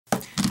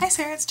Hi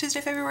Sarah, it's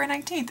Tuesday, February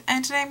 19th,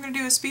 and today I'm going to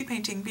do a speed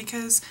painting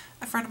because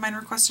a friend of mine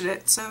requested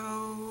it,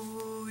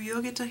 so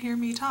you'll get to hear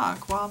me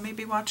talk while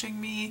maybe watching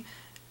me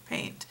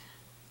paint.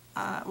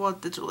 Well,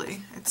 digitally.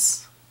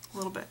 It's a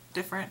little bit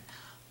different.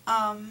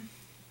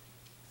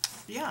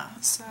 Yeah,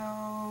 so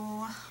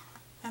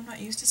I'm not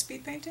used to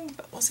speed painting,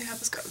 but we'll see how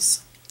this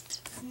goes.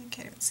 You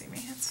can't even see me,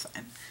 it's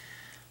fine.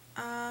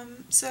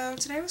 So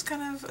today was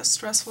kind of a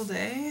stressful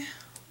day.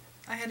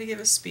 I had to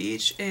give a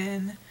speech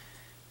in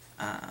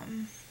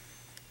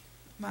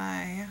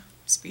my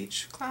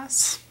speech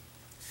class.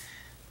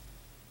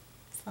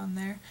 Fun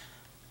there.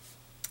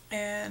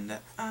 And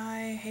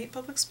I hate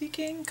public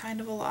speaking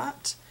kind of a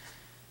lot,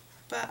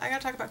 but I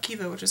gotta talk about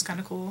Kiva, which is kind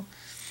of cool.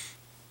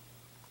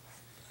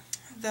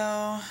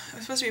 Though it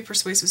was supposed to be a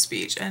persuasive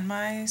speech, and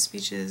my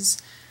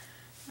speeches,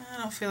 I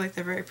don't feel like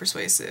they're very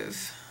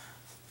persuasive.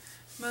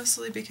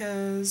 Mostly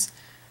because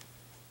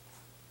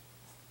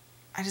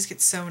I just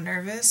get so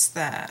nervous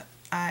that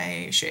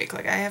I shake.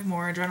 Like, I have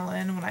more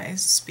adrenaline when I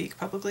speak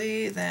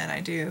publicly than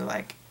I do,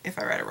 like, if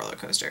I ride a roller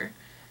coaster.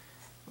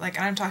 Like,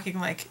 and I'm talking,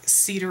 like,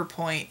 Cedar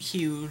Point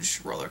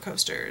huge roller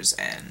coasters,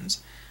 and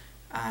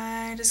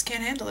I just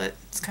can't handle it.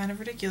 It's kind of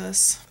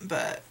ridiculous.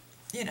 But,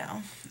 you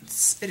know,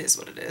 it is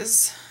what it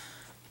is.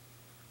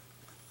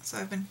 So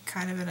I've been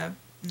kind of in a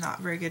not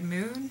very good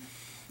mood,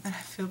 and I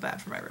feel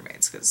bad for my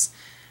roommates because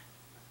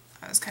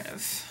I was kind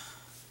of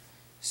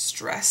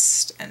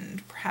stressed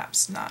and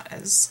perhaps not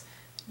as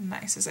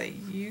nice as I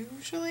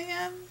usually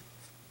am.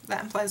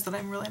 That implies that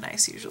I'm really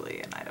nice usually,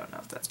 and I don't know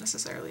if that's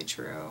necessarily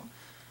true.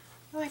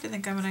 I like to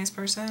think I'm a nice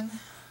person.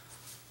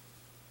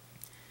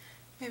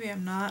 Maybe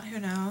I'm not, who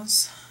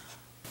knows.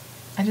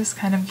 I just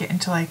kind of get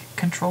into like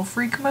control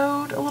freak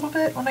mode a little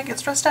bit when I get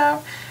stressed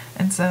out,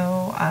 and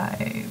so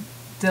I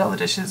did all the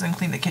dishes and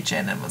cleaned the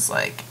kitchen and was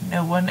like,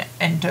 no one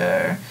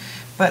enter.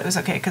 But it was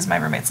okay because my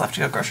roommates left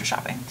to go grocery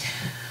shopping.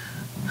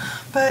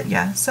 But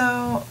yeah,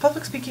 so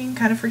public speaking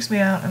kind of freaks me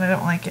out and I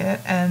don't like it,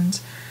 and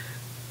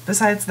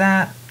besides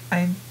that,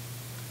 I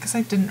guess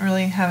I didn't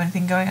really have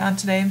anything going on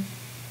today.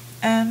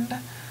 And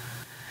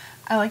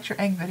I liked your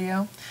egg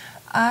video.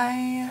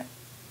 I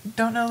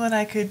don't know that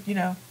I could, you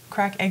know,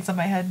 crack eggs on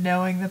my head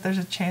knowing that there's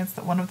a chance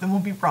that one of them will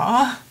be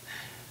raw,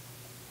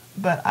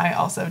 but I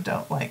also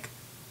don't like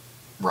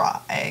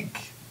raw egg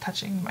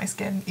touching my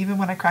skin. Even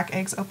when I crack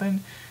eggs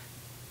open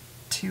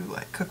to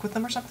like cook with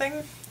them or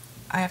something,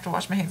 I have to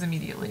wash my hands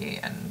immediately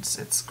and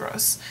it's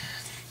gross.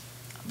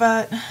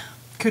 But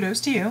kudos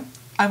to you.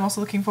 I'm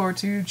also looking forward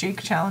to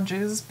Jake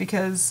challenges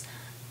because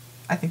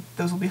I think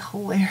those will be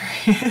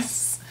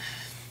hilarious.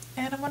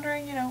 And I'm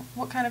wondering, you know,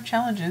 what kind of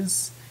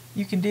challenges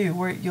you can do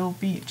where you'll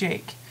beat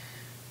Jake.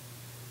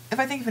 If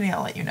I think of any,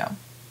 I'll let you know.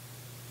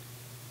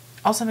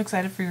 Also, I'm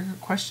excited for your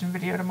question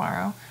video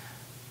tomorrow.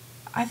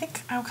 I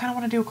think I kind of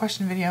want to do a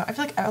question video. I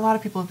feel like a lot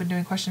of people have been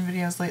doing question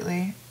videos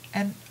lately,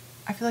 and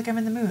I feel like I'm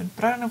in the mood,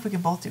 but I don't know if we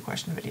can both do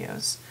question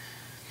videos.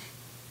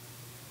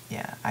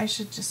 Yeah, I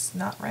should just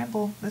not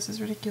ramble. This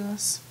is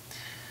ridiculous.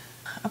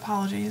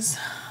 Apologies.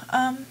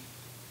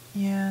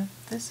 Yeah,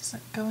 this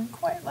isn't going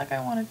quite like I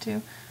wanted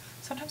to.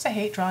 Sometimes I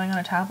hate drawing on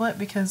a tablet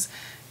because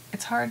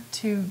it's hard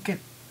to get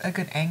a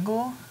good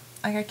angle.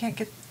 Like, I can't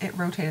get it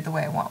rotated the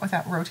way I want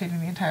without rotating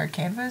the entire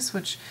canvas,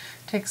 which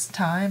takes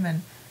time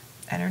and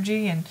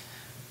energy and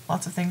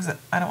lots of things that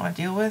I don't want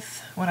to deal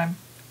with when I'm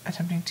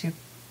attempting to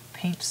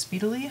paint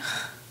speedily.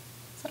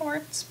 Is that a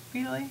word?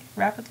 Speedily?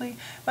 Rapidly?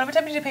 When I'm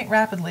attempting to paint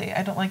rapidly,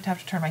 I don't like to have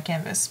to turn my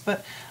canvas,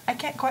 but I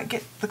can't quite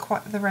get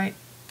the right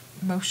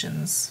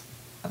motions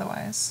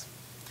otherwise.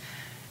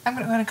 I'm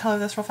going to go ahead and color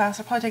this real fast.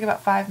 It'll probably take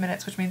about 5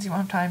 minutes, which means you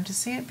won't have time to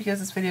see it because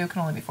this video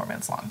can only be 4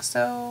 minutes long.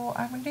 So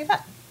I'm going to do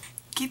that.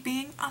 Keep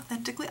being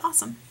authentically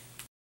awesome.